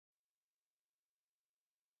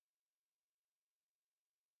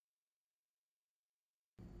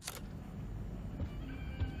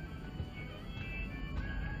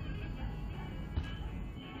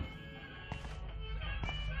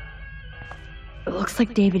It looks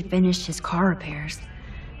like David finished his car repairs.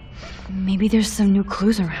 Maybe there's some new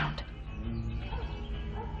clues around.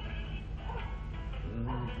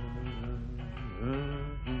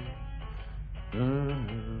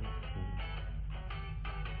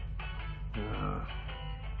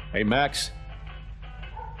 Hey, Max.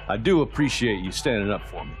 I do appreciate you standing up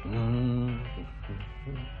for me.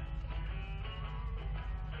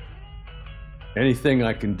 Anything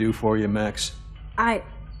I can do for you, Max? I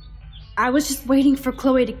was just waiting for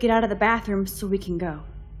Chloe to get out of the bathroom so we can go.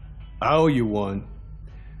 I owe you one.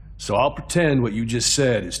 So I'll pretend what you just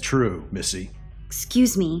said is true, Missy.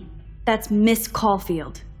 Excuse me, that's Miss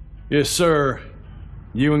Caulfield. Yes, sir.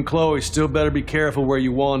 You and Chloe still better be careful where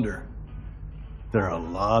you wander. There are a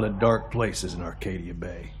lot of dark places in Arcadia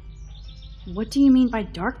Bay. What do you mean by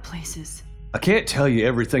dark places? I can't tell you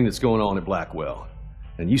everything that's going on at Blackwell,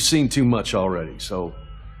 and you've seen too much already, so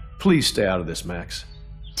please stay out of this, Max.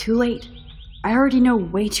 Too late. I already know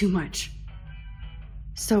way too much.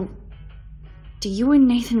 So, do you and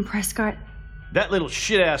Nathan Prescott... That little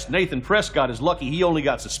shit-ass Nathan Prescott is lucky he only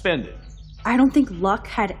got suspended. I don't think luck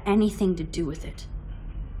had anything to do with it.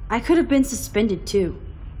 I could have been suspended too.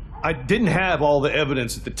 I didn't have all the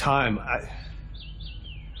evidence at the time. I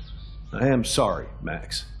am sorry,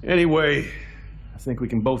 Max. Anyway, I think we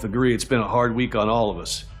can both agree it's been a hard week on all of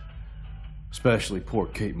us. Especially poor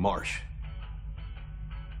Kate Marsh.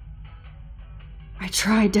 I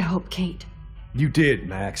tried to help Kate. You did,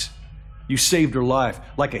 Max. You saved her life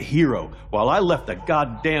like a hero while I left the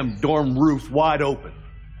goddamn dorm roof wide open.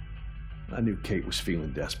 I knew Kate was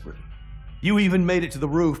feeling desperate. You even made it to the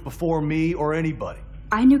roof before me or anybody.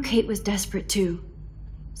 I knew Kate was desperate too.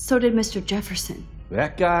 So did Mr. Jefferson.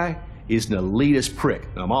 That guy is an elitist prick.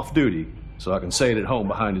 I'm off duty, so I can say it at home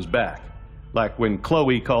behind his back. Like when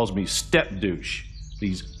Chloe calls me step douche.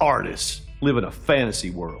 These artists live in a fantasy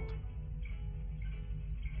world.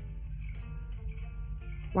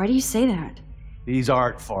 Why do you say that? These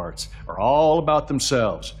art farts are all about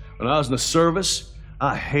themselves. When I was in the service,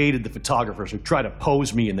 I hated the photographers who try to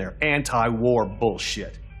pose me in their anti-war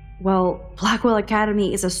bullshit. Well, Blackwell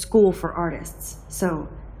Academy is a school for artists, so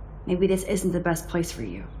maybe this isn't the best place for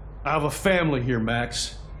you. I have a family here,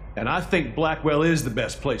 Max, and I think Blackwell is the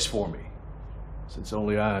best place for me, since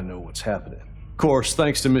only I know what's happening. Of course,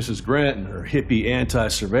 thanks to Mrs. Grant and her hippie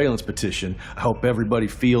anti-surveillance petition, I hope everybody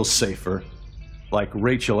feels safer, like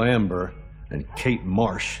Rachel Amber and Kate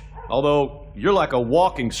Marsh. Although, you're like a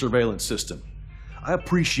walking surveillance system. I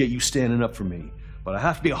appreciate you standing up for me, but I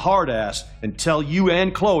have to be a hard ass and tell you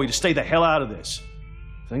and Chloe to stay the hell out of this.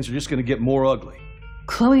 Things are just gonna get more ugly.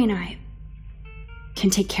 Chloe and I can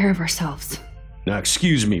take care of ourselves. Now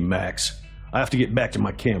excuse me, Max. I have to get back to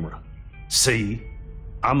my camera. See,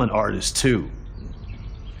 I'm an artist too.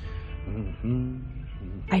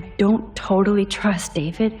 I don't totally trust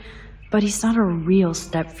David, but he's not a real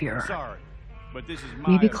stepfuhrer. Sorry, but this is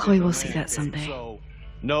my Maybe Chloe will see that someday. So,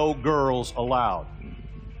 no girls allowed.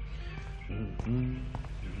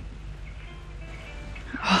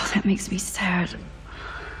 Oh, that makes me sad.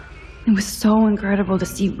 It was so incredible to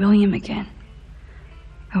see William again.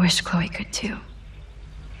 I wish Chloe could too.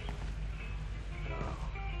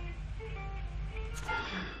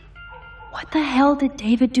 What the hell did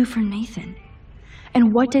David do for Nathan?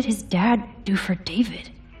 And what did his dad do for David?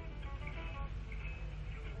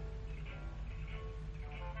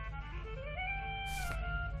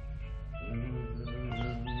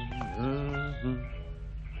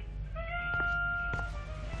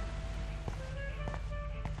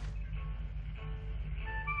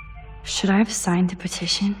 Should I have signed the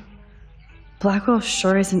petition? Blackwell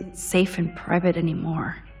sure isn't safe and private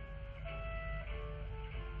anymore.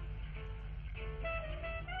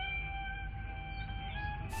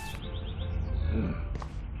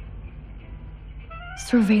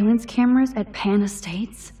 Surveillance cameras at Pan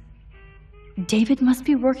Estates? David must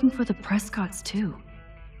be working for the Prescotts too.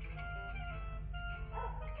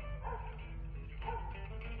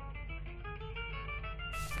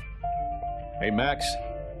 Hey, Max.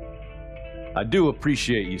 I do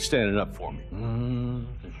appreciate you standing up for me.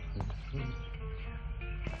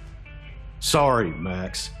 Sorry,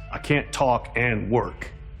 Max. I can't talk and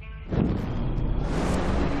work.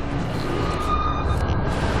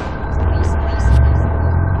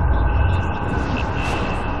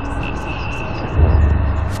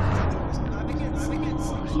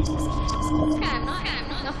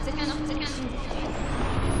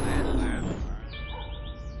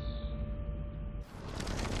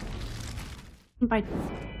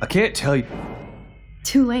 I can't tell you.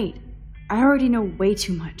 Too late. I already know way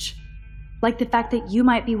too much. Like the fact that you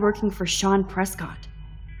might be working for Sean Prescott.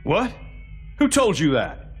 What? Who told you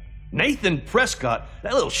that? Nathan Prescott?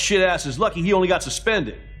 That little shit-ass is lucky he only got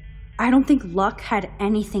suspended. I don't think luck had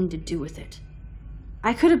anything to do with it.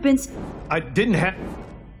 I could have been... I didn't have...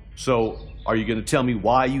 So, are you gonna tell me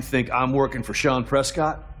why you think I'm working for Sean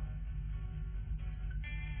Prescott?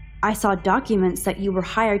 I saw documents that you were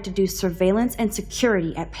hired to do surveillance and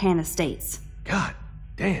security at Pan Estates. God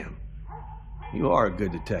damn. You are a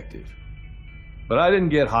good detective. But I didn't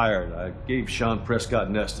get hired. I gave Sean Prescott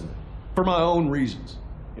an estimate. For my own reasons.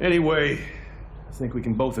 Anyway, I think we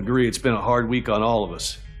can both agree it's been a hard week on all of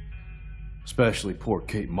us. Especially poor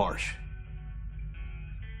Kate Marsh.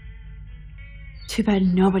 Too bad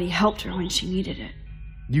nobody helped her when she needed it.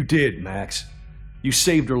 You did, Max. You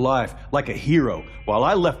saved her life like a hero while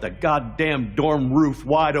I left the goddamn dorm roof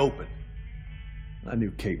wide open. I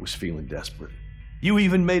knew Kate was feeling desperate. You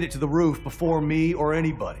even made it to the roof before me or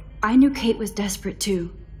anybody. I knew Kate was desperate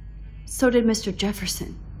too. So did Mr.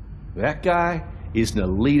 Jefferson. That guy is an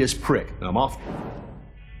elitist prick, and I'm off.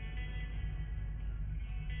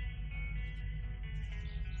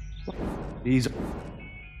 He's...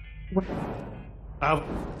 Of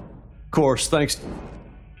course, thanks.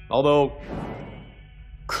 Although...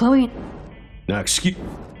 Chloe... Now, excuse...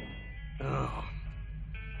 Oh.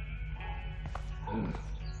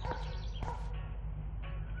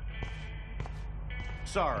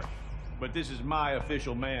 Sorry, but this is my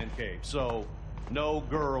official man cave, so no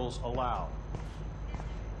girls allowed.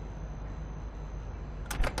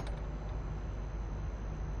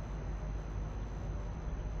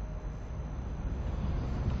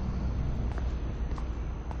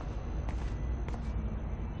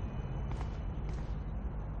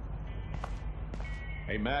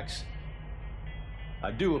 Hey, Max,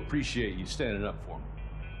 I do appreciate you standing up for me.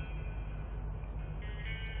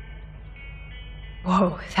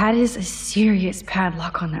 Whoa, that is a serious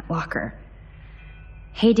padlock on that locker.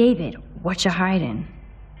 Hey, David, what you hiding?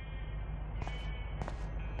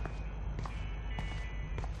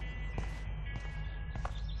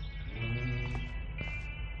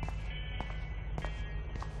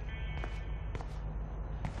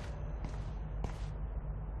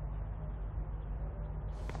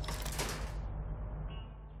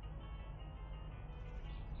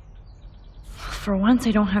 For once,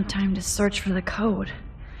 I don't have time to search for the code.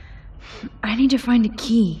 I need to find a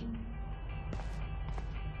key.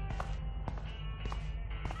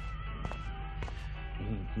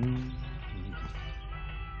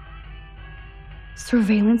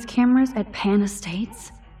 Surveillance cameras at Pan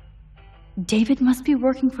Estates? David must be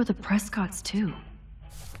working for the Prescotts, too.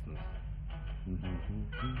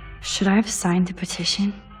 Should I have signed the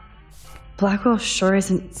petition? Blackwell sure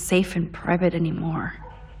isn't safe and private anymore.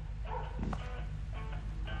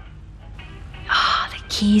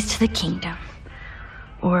 The keys to the kingdom.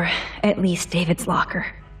 Or at least David's locker.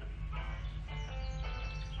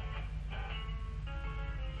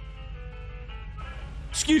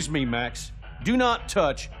 Excuse me, Max. Do not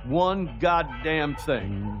touch one goddamn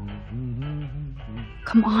thing.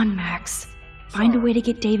 Come on, Max. Find a way to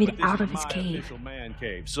get David out of his cave. Official man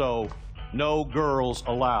cave, so no girls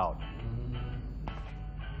allowed.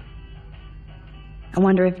 I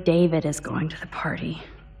wonder if David is going to the party.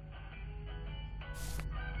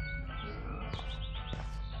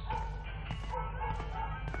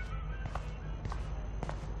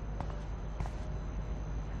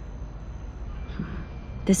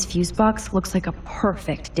 This fuse box looks like a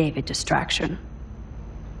perfect David distraction.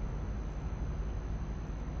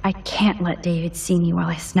 I can't let David see me while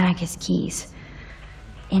I snag his keys.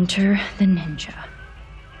 Enter the ninja.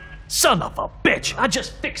 Son of a bitch! I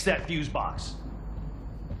just fixed that fuse box.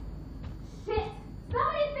 Shit!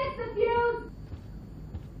 Somebody fix the fuse!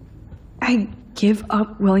 I give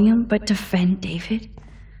up William but defend David?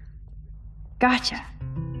 Gotcha.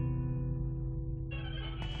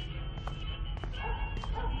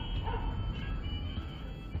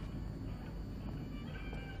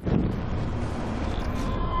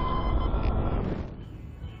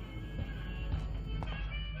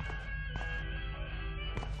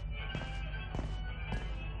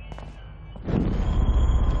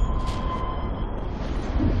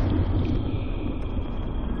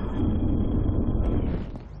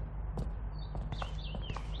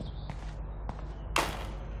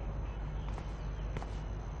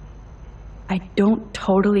 I don't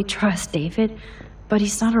totally trust David, but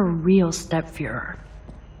he's not a real stepfuhrer.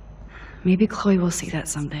 Maybe Chloe will see that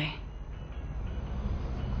someday.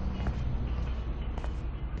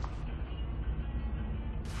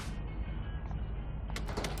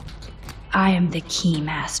 I am the key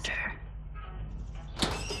master.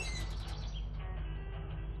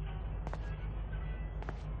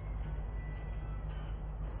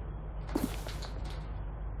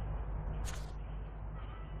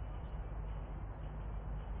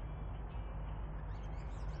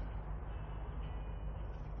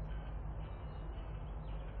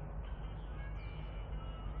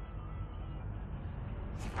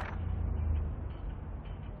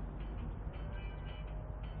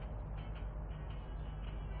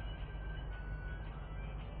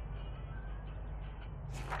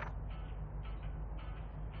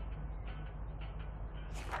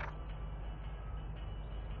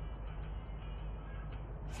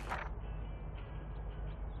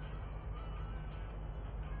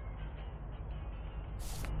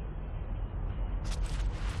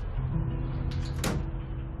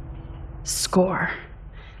 Score.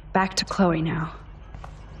 Back to Chloe now.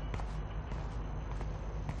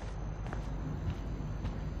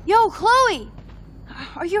 Yo, Chloe!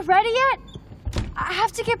 Are you ready yet? I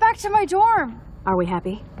have to get back to my dorm. Are we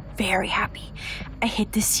happy? Very happy. I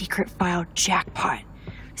hit the secret file jackpot.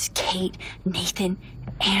 It's Kate, Nathan,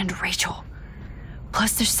 and Rachel.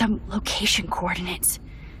 Plus there's some location coordinates.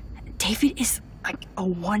 David is like a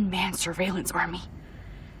one-man surveillance army.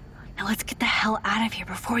 Now let's get the hell out of here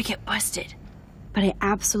before we get busted. But I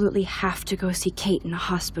absolutely have to go see Kate in the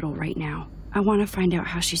hospital right now. I want to find out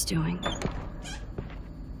how she's doing.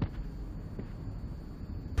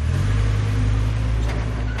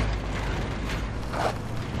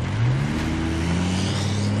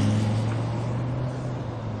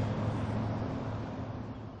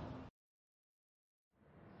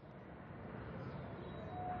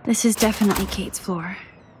 This is definitely Kate's floor.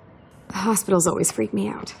 Hospitals always freak me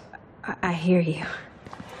out. I hear you.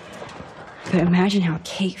 But imagine how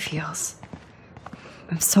Kate feels.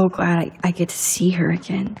 I'm so glad I get to see her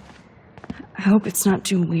again. I hope it's not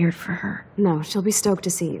too weird for her. No, she'll be stoked to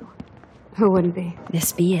see you. Who wouldn't be?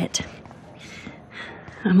 This be it.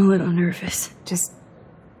 I'm a little nervous. Just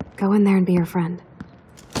go in there and be your friend.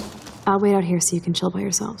 I'll wait out here so you can chill by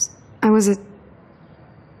yourselves. I was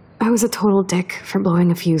a total dick for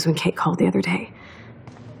blowing a fuse when Kate called the other day.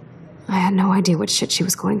 I had no idea what shit she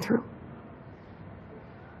was going through.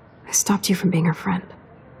 I stopped you from being her friend.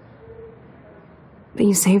 But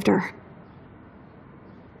you saved her.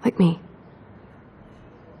 Like me.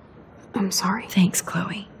 I'm sorry. Thanks,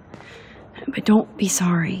 Chloe. But don't be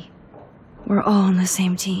sorry. We're all on the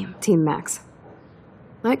same team. Team Max.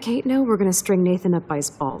 Let Kate know we're gonna string Nathan up by his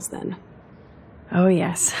balls then. Oh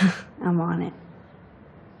yes, I'm on it.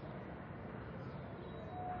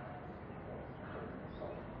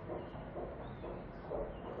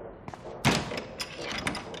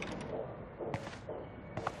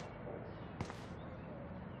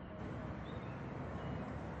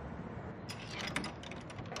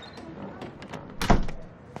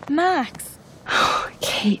 Max. Oh,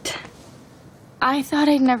 Kate. I thought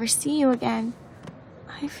I'd never see you again.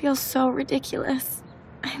 I feel so ridiculous.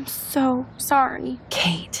 I'm so sorry.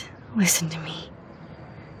 Kate, listen to me.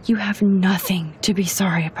 You have nothing to be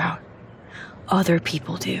sorry about. Other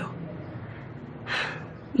people do.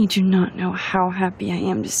 You do not know how happy I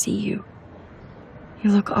am to see you.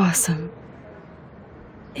 You look awesome.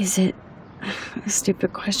 Is it a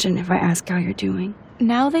stupid question if I ask how you're doing?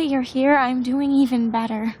 Now that you're here, I'm doing even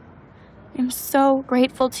better. I'm so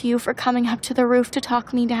grateful to you for coming up to the roof to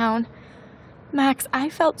talk me down. Max, I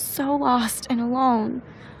felt so lost and alone.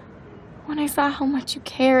 When I saw how much you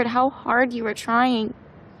cared, how hard you were trying,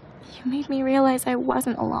 you made me realize I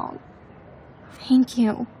wasn't alone. Thank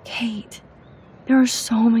you. Kate, there are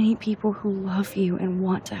so many people who love you and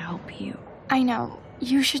want to help you. I know.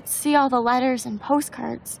 You should see all the letters and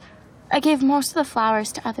postcards. I gave most of the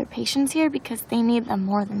flowers to other patients here because they need them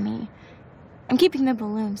more than me. I'm keeping the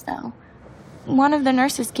balloons, though. One of the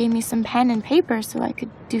nurses gave me some pen and paper so I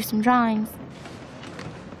could do some drawings.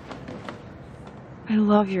 I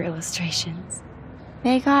love your illustrations.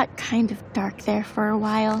 They got kind of dark there for a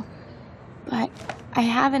while. But I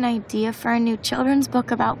have an idea for a new children's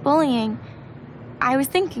book about bullying. I was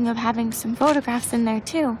thinking of having some photographs in there,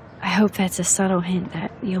 too. I hope that's a subtle hint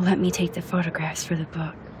that you'll let me take the photographs for the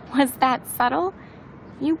book. Was that subtle?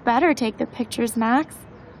 You better take the pictures, Max.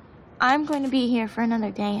 I'm going to be here for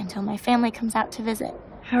another day until my family comes out to visit.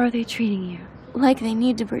 How are they treating you? Like they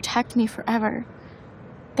need to protect me forever.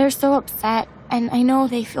 They're so upset, and I know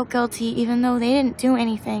they feel guilty even though they didn't do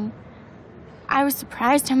anything. I was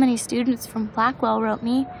surprised how many students from Blackwell wrote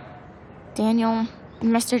me. Daniel,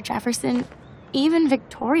 Mr. Jefferson, even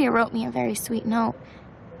Victoria wrote me a very sweet note.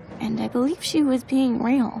 And I believe she was being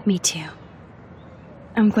real. Me too.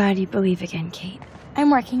 I'm glad you believe again, Kate. I'm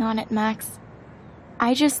working on it, Max.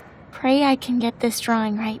 I just pray I can get this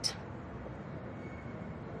drawing right.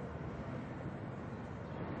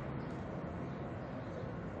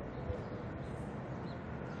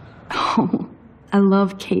 Oh, I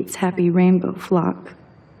love Kate's happy rainbow flock.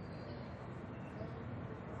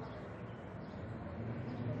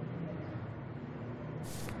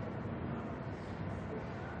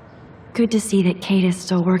 Good to see that Kate is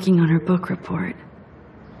still working on her book report.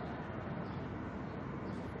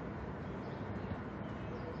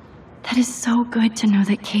 That is so good to know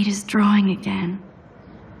that Kate is drawing again.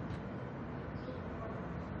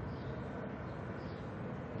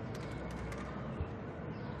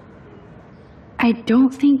 I don't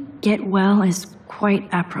think get well is quite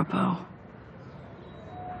apropos.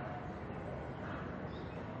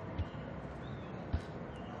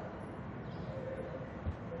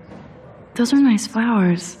 Those are nice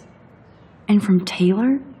flowers. And from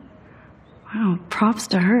Taylor? Wow, props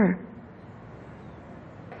to her.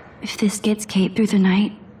 If this gets Kate through the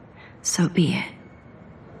night, so be it.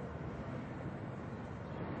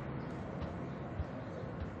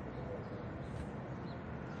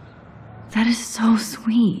 That is so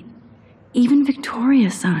sweet. Even Victoria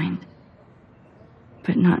signed.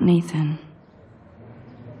 But not Nathan.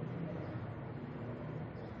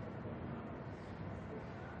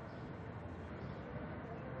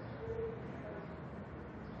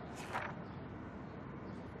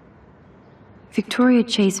 Victoria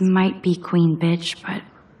Chase might be queen bitch, but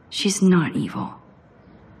she's not evil.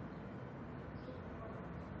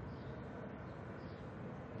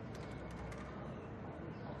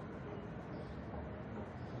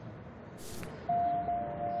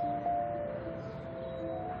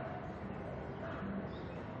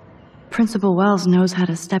 Principal Wells knows how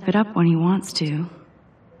to step it up when he wants to.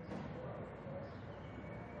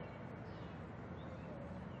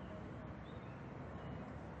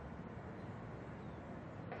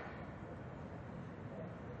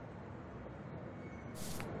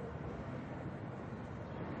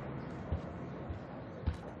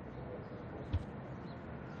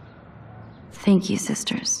 Thank you,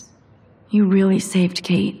 sisters. You really saved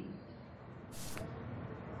Kate.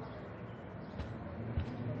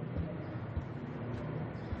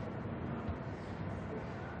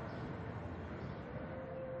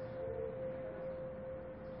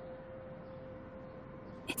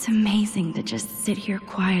 It's amazing to just sit here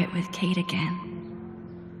quiet with Kate again.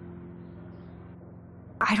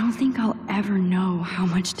 I don't think I'll ever know how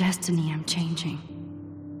much destiny I'm changing.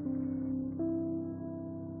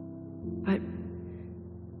 But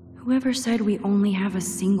whoever said we only have a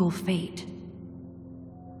single fate?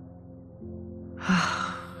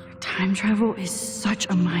 Time travel is such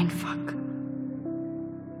a mindfuck.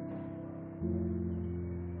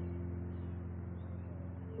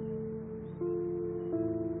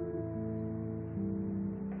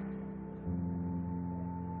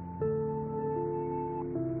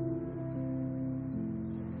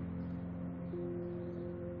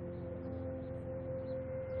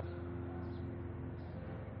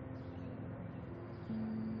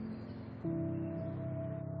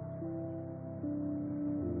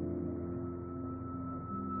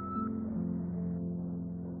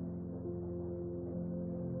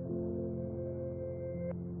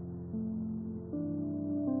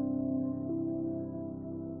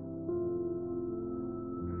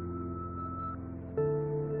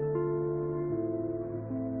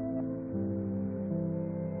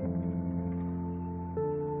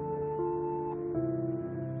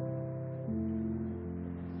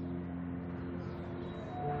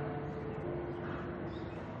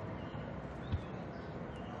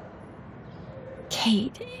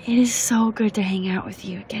 Kate, it is so good to hang out with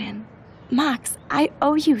you again. Max, I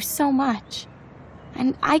owe you so much.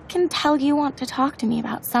 And I can tell you want to talk to me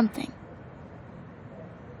about something.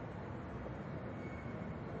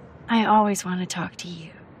 I always want to talk to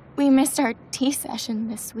you. We missed our tea session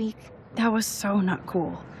this week. That was so not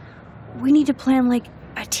cool. We need to plan, like,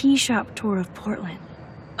 a tea shop tour of Portland.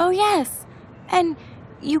 Oh, yes. And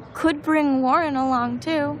you could bring Warren along,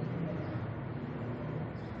 too.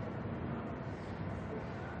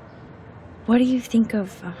 What do you think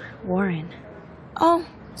of Warren? Oh,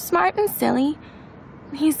 smart and silly.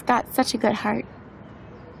 He's got such a good heart.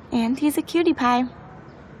 And he's a cutie pie.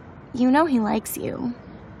 You know he likes you.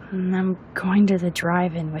 I'm going to the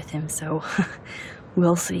drive-in with him, so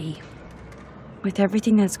we'll see. With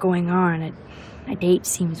everything that's going on, a date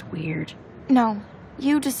seems weird. No,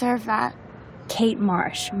 you deserve that. Kate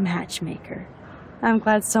Marsh, matchmaker. I'm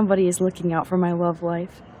glad somebody is looking out for my love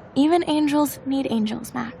life. Even angels need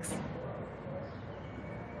angels, Max.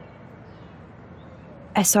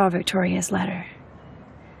 I saw Victoria's letter.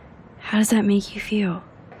 How does that make you feel?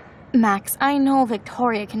 Max, I know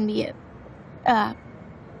Victoria can be,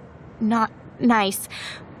 not nice,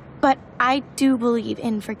 but I do believe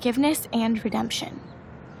in forgiveness and redemption.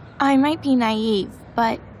 I might be naive,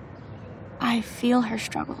 but I feel her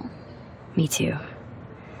struggle. Me too.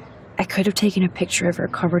 I could have taken a picture of her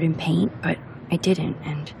covered in paint, but I didn't,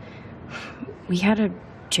 and we had a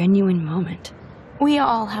genuine moment. We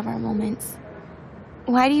all have our moments.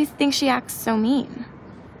 Why do you think she acts so mean?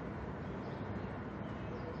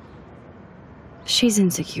 She's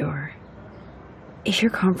insecure. If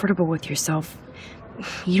you're comfortable with yourself,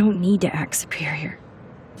 you don't need to act superior.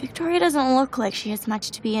 Victoria doesn't look like she has much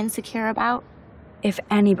to be insecure about. If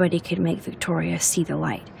anybody could make Victoria see the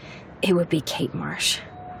light, it would be Kate Marsh.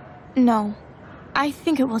 No. I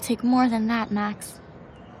think it will take more than that, Max.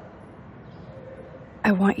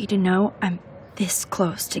 I want you to know I'm this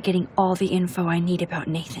close to getting all the info I need about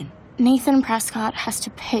Nathan. Nathan Prescott has to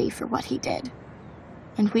pay for what he did.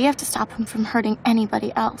 And we have to stop him from hurting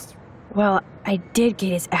anybody else. Well, I did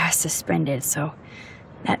get his ass suspended, so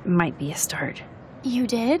that might be a start. You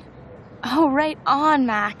did? Oh, right on,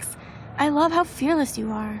 Max. I love how fearless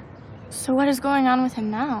you are. So what is going on with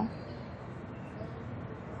him now?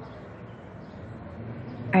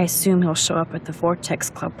 I assume he'll show up at the Vortex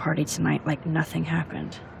Club party tonight like nothing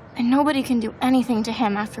happened. And nobody can do anything to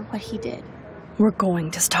him after what he did. We're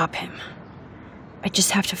going to stop him. I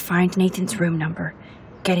just have to find Nathan's room number,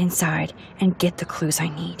 get inside, and get the clues I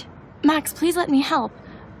need. Max, please let me help.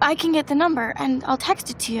 I can get the number, and I'll text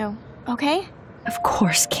it to you, okay? Of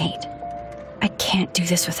course, Kate. I can't do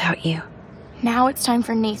this without you. Now it's time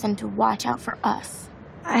for Nathan to watch out for us.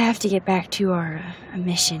 I have to get back to our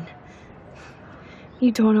mission.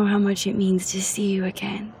 You don't know how much it means to see you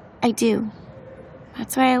again. I do.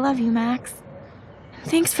 That's why I love you, Max. And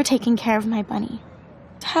thanks for taking care of my bunny.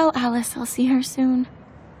 Tell Alice I'll see her soon.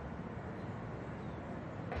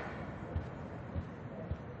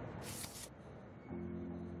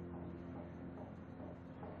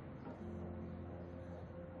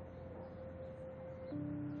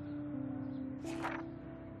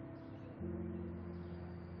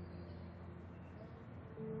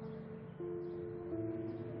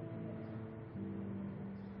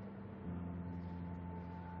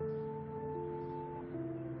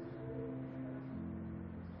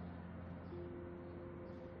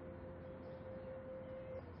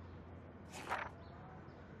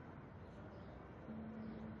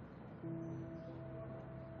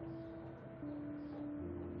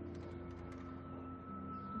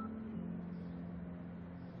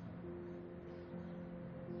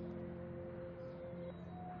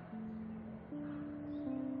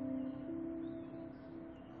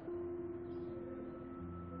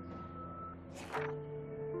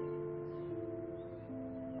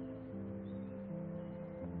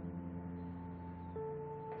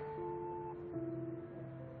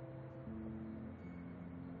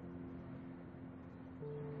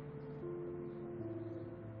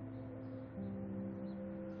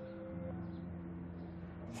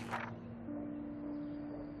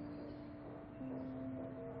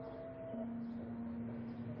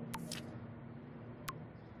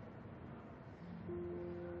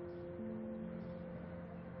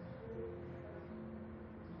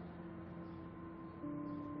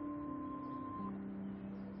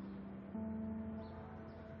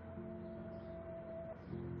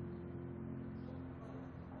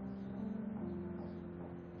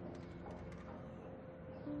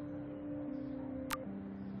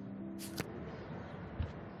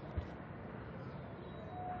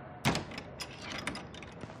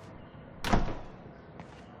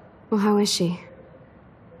 Well, how is she?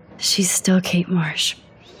 She's still Kate Marsh.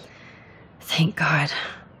 Thank God.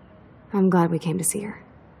 I'm glad we came to see her.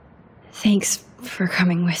 Thanks for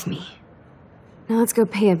coming with me. Now let's go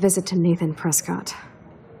pay a visit to Nathan Prescott.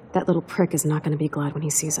 That little prick is not going to be glad when he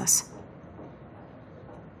sees us.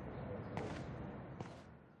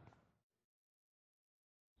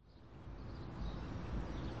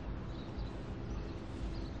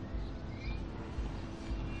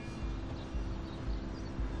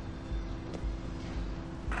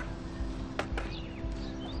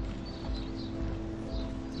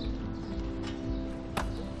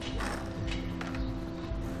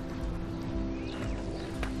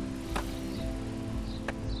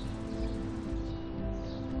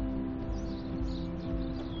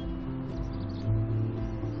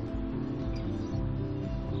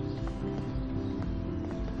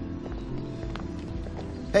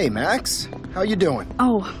 Hey, Max. How you doing?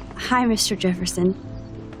 Oh, hi, Mr. Jefferson.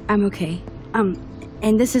 I'm okay.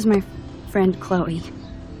 And this is my friend Chloe.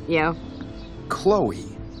 Yeah. Chloe?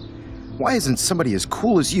 Why isn't somebody as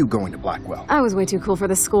cool as you going to Blackwell? I was way too cool for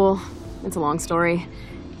this school. It's a long story.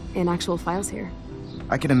 In actual files here.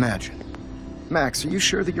 I can imagine. Max, are you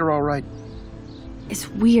sure that you're all right? It's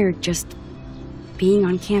weird just being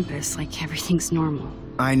on campus like everything's normal.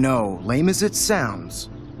 I know. Lame as it sounds,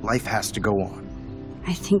 life has to go on.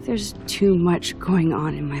 I think there's too much going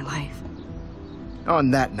on in my life. On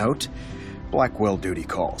that note, Blackwell duty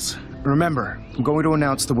calls. Remember, I'm going to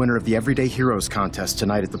announce the winner of the Everyday Heroes contest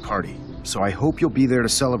tonight at the party, so I hope you'll be there to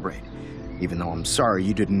celebrate, even though I'm sorry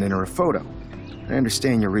you didn't enter a photo. I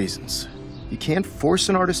understand your reasons. You can't force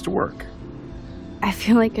an artist to work. I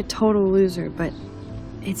feel like a total loser, but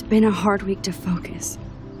it's been a hard week to focus.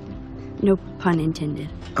 No pun intended.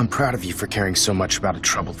 I'm proud of you for caring so much about a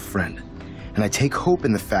troubled friend. And I take hope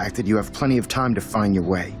in the fact that you have plenty of time to find your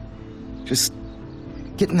way. Just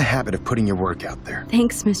get in the habit of putting your work out there.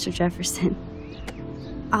 Thanks, Mr. Jefferson.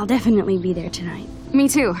 I'll definitely be there tonight. Me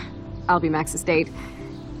too. I'll be Max's date.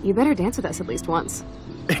 You better dance with us at least once.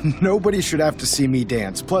 Nobody should have to see me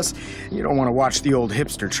dance. Plus, you don't want to watch the old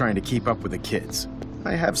hipster trying to keep up with the kids.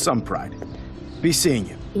 I have some pride. Be seeing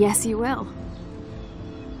you. Yes, you will.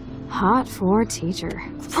 Hot for teacher.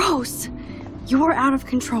 Gross! You're out of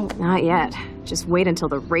control. Not yet. Just wait until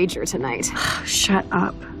the rager tonight. Shut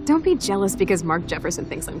up. Don't be jealous because Mark Jefferson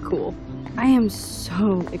thinks I'm cool. I am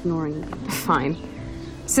so ignoring you. Fine.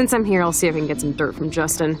 Since I'm here, I'll see if I can get some dirt from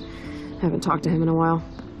Justin. Haven't talked to him in a while.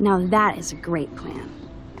 Now that is a great plan.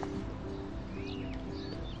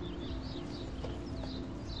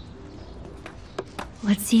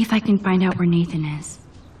 Let's see if I can find out where Nathan is.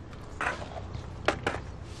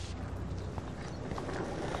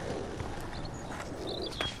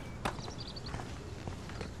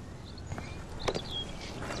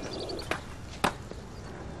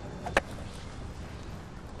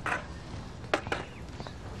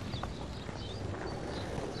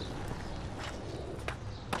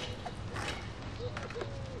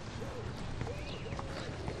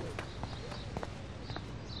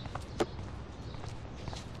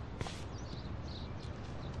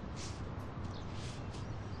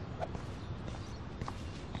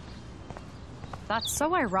 That's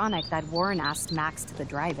so ironic that Warren asked Max to the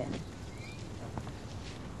drive-in.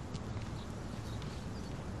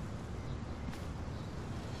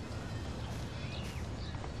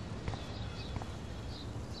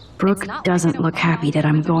 Brooke doesn't look happy that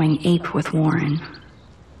I'm going ape with Warren.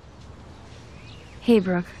 Hey,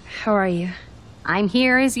 Brooke. How are you? I'm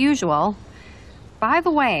here as usual. By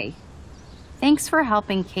the way, thanks for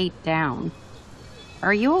helping Kate down.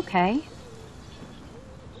 Are you okay?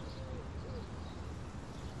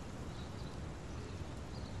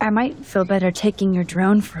 I might feel better taking your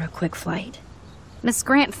drone for a quick flight. Miss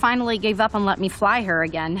Grant finally gave up and let me fly her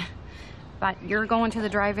again. But you're going to the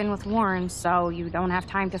drive-in with Warren, so you don't have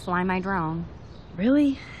time to fly my drone.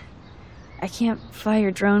 Really? I can't fly your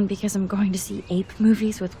drone because I'm going to see ape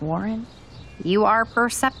movies with Warren? You are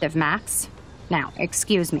perceptive, Max. Now,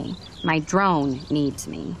 excuse me. My drone needs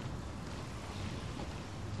me.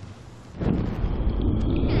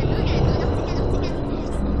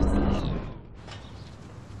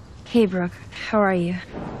 Hey, Brooke. How are you?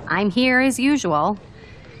 I'm here as usual.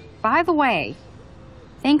 By the way,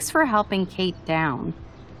 thanks for helping Kate down.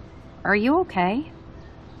 Are you okay?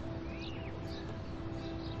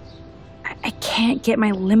 I can't get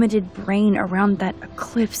my limited brain around that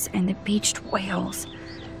eclipse and the beached whales.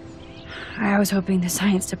 I was hoping the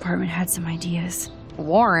science department had some ideas.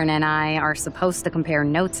 Warren and I are supposed to compare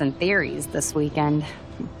notes and theories this weekend.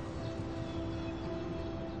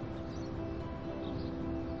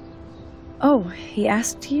 Oh, he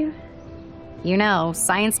asked you? You know,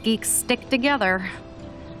 science geeks stick together.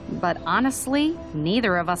 But honestly,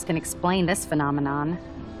 neither of us can explain this phenomenon.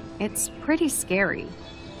 It's pretty scary.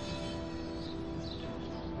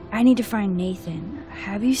 I need to find Nathan.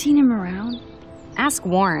 Have you seen him around? Ask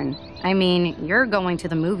Warren. I mean, you're going to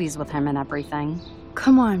the movies with him and everything.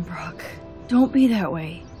 Come on, Brooke. Don't be that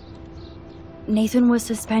way. Nathan was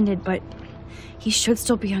suspended, but he should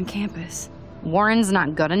still be on campus. Warren's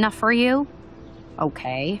not good enough for you?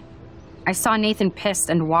 Okay. I saw Nathan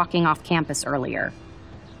pissed and walking off campus earlier.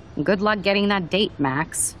 Good luck getting that date,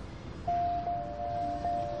 Max.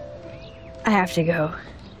 I have to go.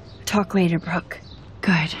 Talk later, Brooke.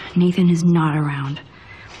 Good. Nathan is not around.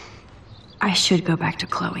 I should go back to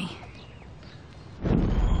Chloe.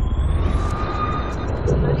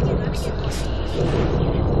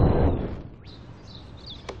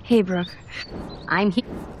 Hey, Brooke. I'm here.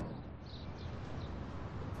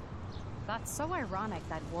 That's so ironic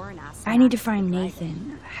that Warren asked. I need to find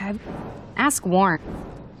Nathan. Ask Warren.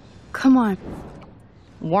 Come on.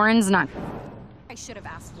 Warren's not. I should have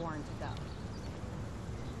asked Warren to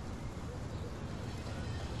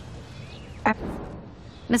go.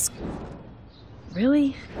 Miss.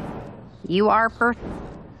 Really? You are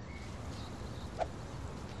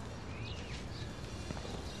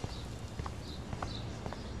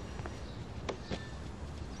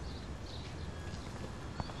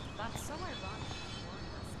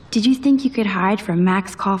Did you think you could hide from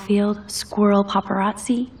Max Caulfield, squirrel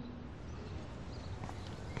paparazzi?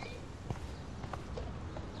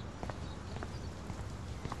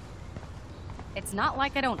 It's not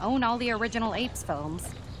like I don't own all the original Apes films.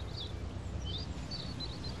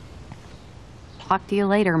 Talk to you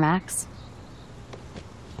later, Max.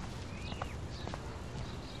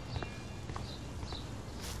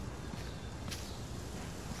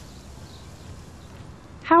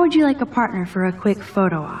 How would you like a partner for a quick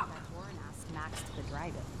photo op?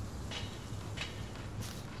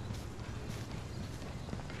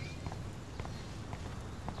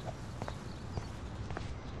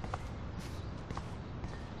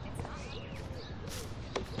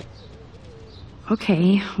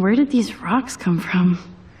 Okay, where did these rocks come from?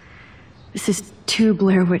 This is too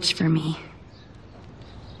Blair Witch for me.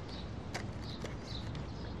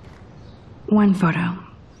 One photo.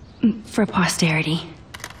 For posterity.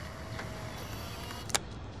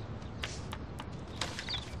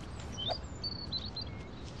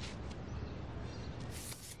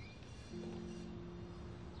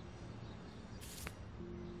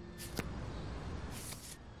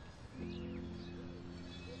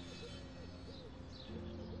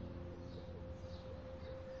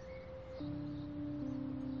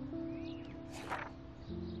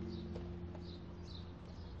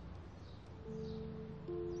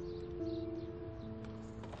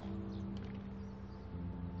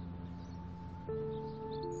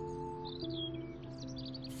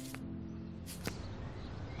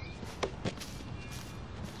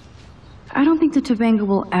 I don't think the Tobanga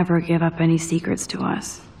will ever give up any secrets to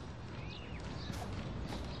us.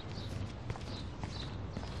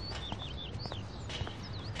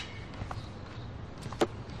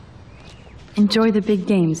 Enjoy the big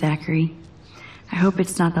game, Zachary. I hope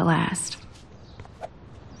it's not the last.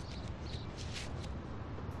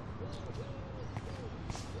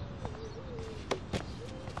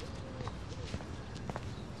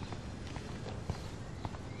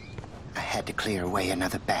 To clear away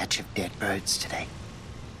another batch of dead birds today.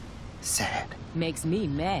 Sad. Makes me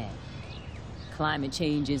mad. Climate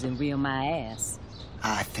change isn't real my ass.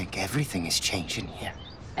 I think everything is changing here.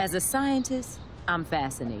 As a scientist, I'm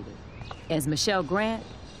fascinated. As Michelle Grant,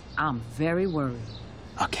 I'm very worried.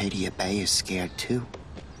 Arcadia Bay is scared too.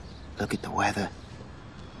 Look at the weather.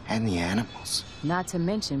 And the animals. Not to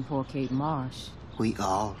mention poor Kate Marsh. We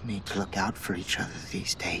all need to look out for each other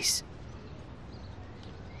these days.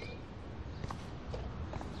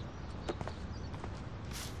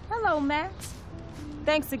 Hello, Max.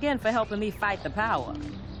 Thanks again for helping me fight the power.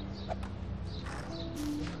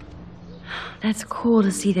 That's cool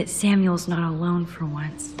to see that Samuel's not alone for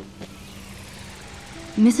once.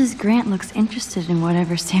 Mrs. Grant looks interested in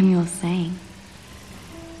whatever Samuel's saying.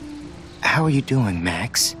 How are you doing,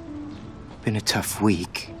 Max? Been a tough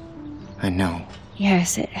week. I know.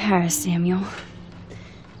 Yes, it has, Samuel.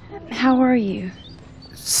 How are you?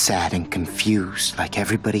 Sad and confused like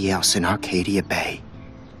everybody else in Arcadia Bay.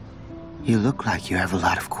 You look like you have a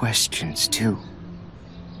lot of questions, too.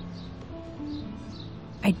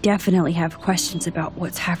 I definitely have questions about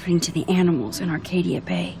what's happening to the animals in Arcadia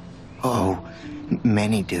Bay. Oh,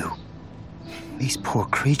 many do. These poor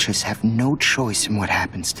creatures have no choice in what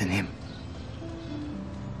happens to them.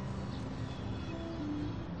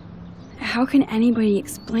 How can anybody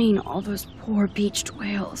explain all those poor beached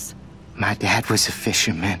whales? My dad was a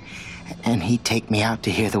fisherman, and he'd take me out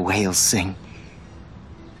to hear the whales sing.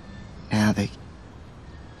 Now they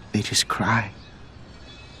just cry.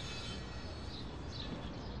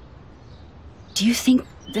 Do you think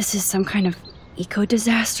this is some kind of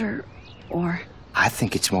eco-disaster, or? I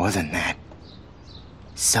think it's more than that.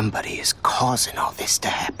 Somebody is causing all this to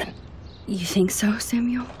happen. You think so,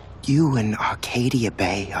 Samuel? You and Arcadia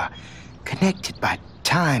Bay are connected by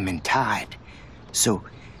time and tide. So,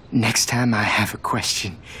 next time I have a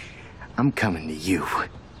question, I'm coming to you.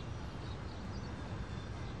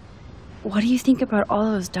 What do you think about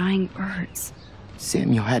all those dying birds?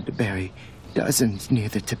 Samuel had to bury dozens near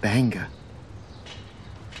the Tobanga.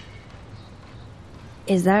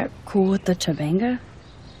 Is that cool with the Tobanga?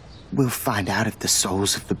 We'll find out if the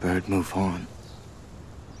souls of the bird move on.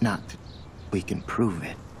 Not that we can prove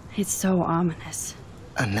it. It's so ominous.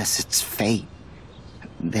 Unless it's fate,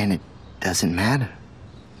 then it doesn't matter.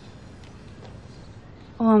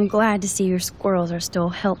 Well, I'm glad to see your squirrels are still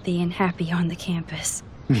healthy and happy on the campus.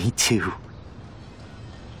 Me too.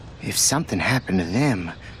 If something happened to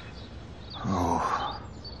them, oh.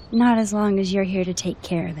 Not as long as you're here to take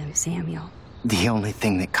care of them, Samuel. The only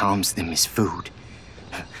thing that calms them is food.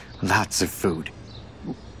 Lots of food.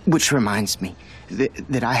 Which reminds me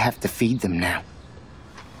that I have to feed them now.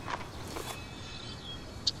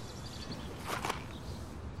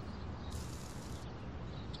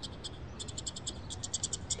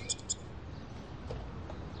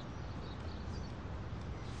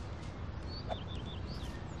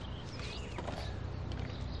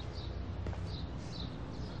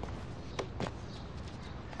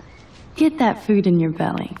 Get that food in your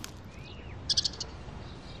belly.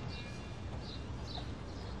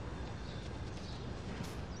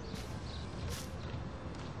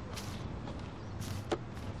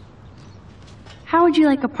 How would you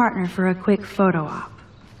like a partner for a quick photo op?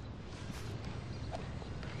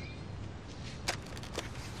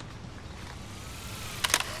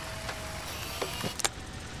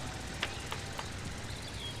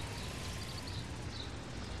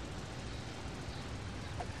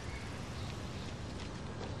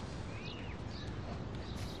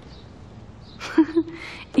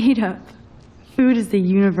 Eat up. Food is the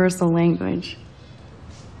universal language.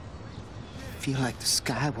 I feel like the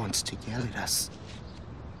sky wants to yell at us.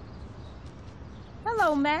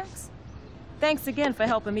 Hello, Max. Thanks again for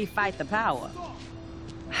helping me fight the power.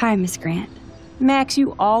 Hi, Miss Grant. Max,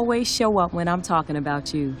 you always show up when I'm talking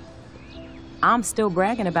about you. I'm still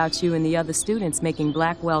bragging about you and the other students making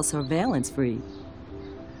Blackwell surveillance free.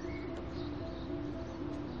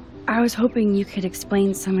 I was hoping you could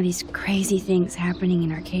explain some of these crazy things happening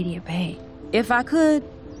in Arcadia Bay. If I could,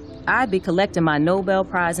 I'd be collecting my Nobel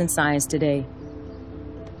Prize in Science today.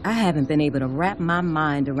 I haven't been able to wrap my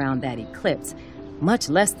mind around that eclipse, much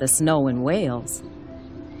less the snow in Wales.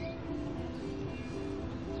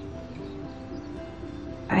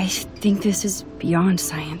 I think this is beyond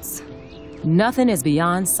science. Nothing is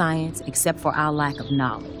beyond science except for our lack of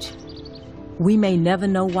knowledge. We may never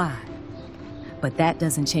know why, but that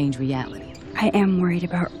doesn't change reality. I am worried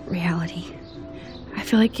about reality. I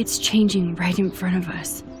feel like it's changing right in front of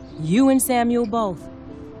us. You and Samuel both.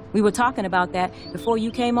 We were talking about that before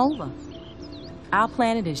you came over. Our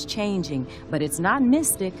planet is changing, but it's not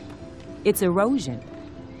mystic. It's erosion.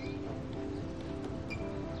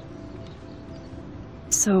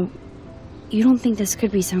 So, you don't think this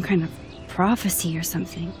could be some kind of prophecy or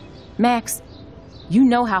something? Max, you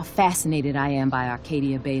know how fascinated I am by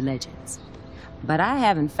Arcadia Bay legends. But I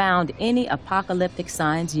haven't found any apocalyptic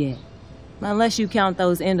signs yet. Unless you count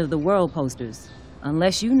those end-of-the-world posters.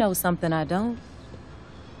 Unless you know something I don't.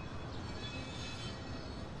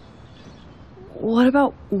 What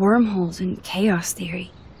about wormholes and chaos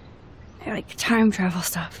theory? Like time travel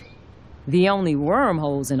stuff. The only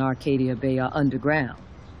wormholes in Arcadia Bay are underground.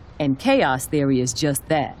 And chaos theory is just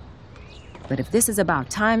that. But if this is about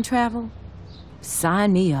time travel,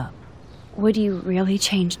 sign me up. Would you really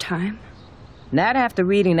change time? Not after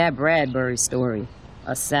reading that Bradbury story,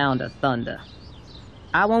 A Sound of Thunder.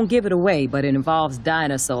 I won't give it away, but it involves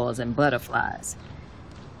dinosaurs and butterflies.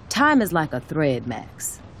 Time is like a thread,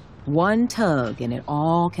 Max. One tug and it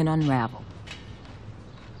all can unravel.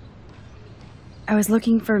 I was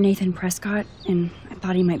looking for Nathan Prescott, and I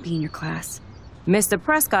thought he might be in your class. Mr.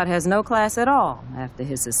 Prescott has no class at all after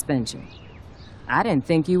his suspension. I didn't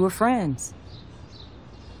think you were friends.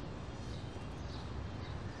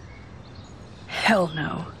 Hell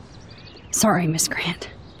no. Sorry, Miss Grant.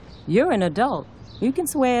 You're an adult. You can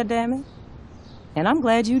swear, damn it. And I'm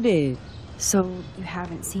glad you did. So, you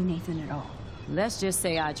haven't seen Nathan at all? Let's just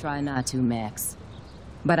say I try not to, Max.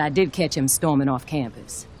 But I did catch him storming off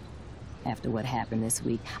campus. After what happened this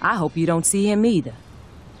week, I hope you don't see him either.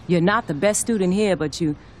 You're not the best student here, but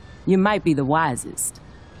you might be the wisest.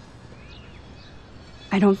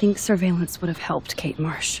 I don't think surveillance would have helped Kate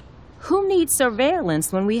Marsh. Who needs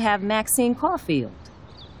surveillance when we have Maxine Caulfield?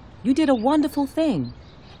 You did a wonderful thing.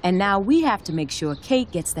 And now we have to make sure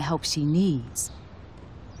Kate gets the help she needs.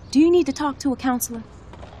 Do you need to talk to a counselor?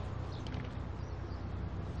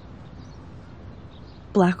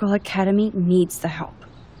 Blackwell Academy needs the help.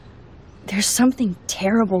 There's something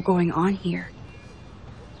terrible going on here.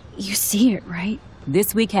 You see it, right?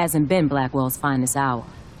 This week hasn't been Blackwell's finest hour.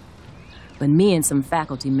 But me and some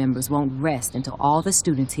faculty members won't rest until all the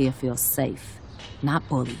students here feel safe, not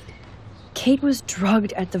bullied. Kate was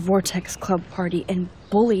drugged at the Vortex Club party and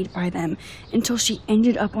bullied by them until she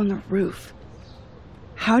ended up on the roof.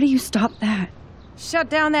 How do you stop that? Shut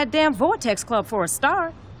down that damn Vortex Club for a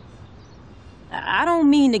start. I don't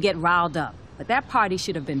mean to get riled up, but that party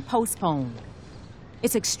should have been postponed.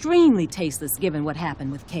 It's extremely tasteless given what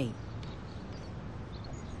happened with Kate.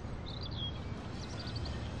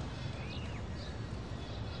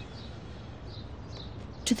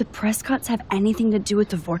 Do the Prescotts have anything to do with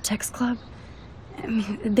the Vortex Club? I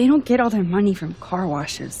mean, they don't get all their money from car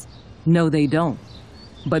washes. No, they don't.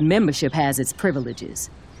 But membership has its privileges.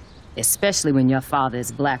 Especially when your father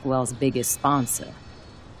is Blackwell's biggest sponsor.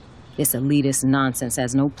 This elitist nonsense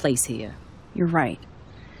has no place here. You're right.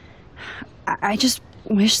 I just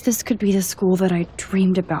wish this could be the school that I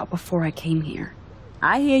dreamed about before I came here.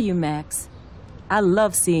 I hear you, Max. I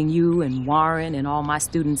love seeing you and Warren and all my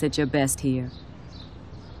students at your best here.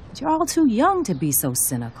 But you're all too young to be so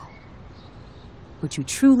cynical. But you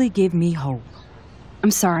truly give me hope.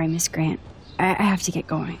 I'm sorry, Miss Grant. I have to get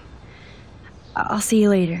going. I'll see you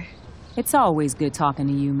later. It's always good talking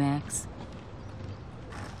to you, Max.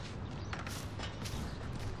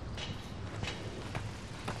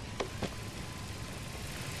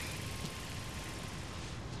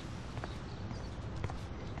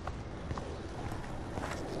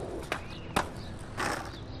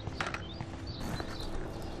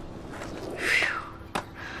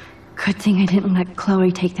 Good thing I didn't let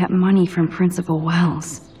Chloe take that money from Principal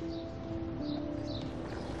Wells.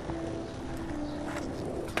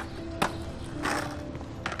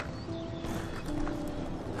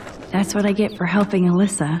 That's what I get for helping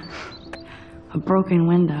Alyssa. A broken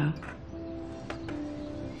window.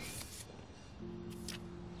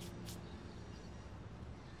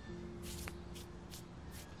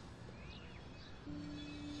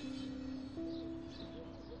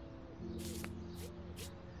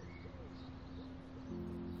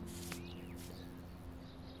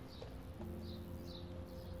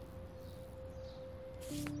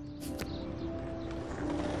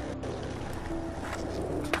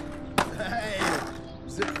 Hey,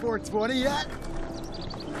 is it 420 yet?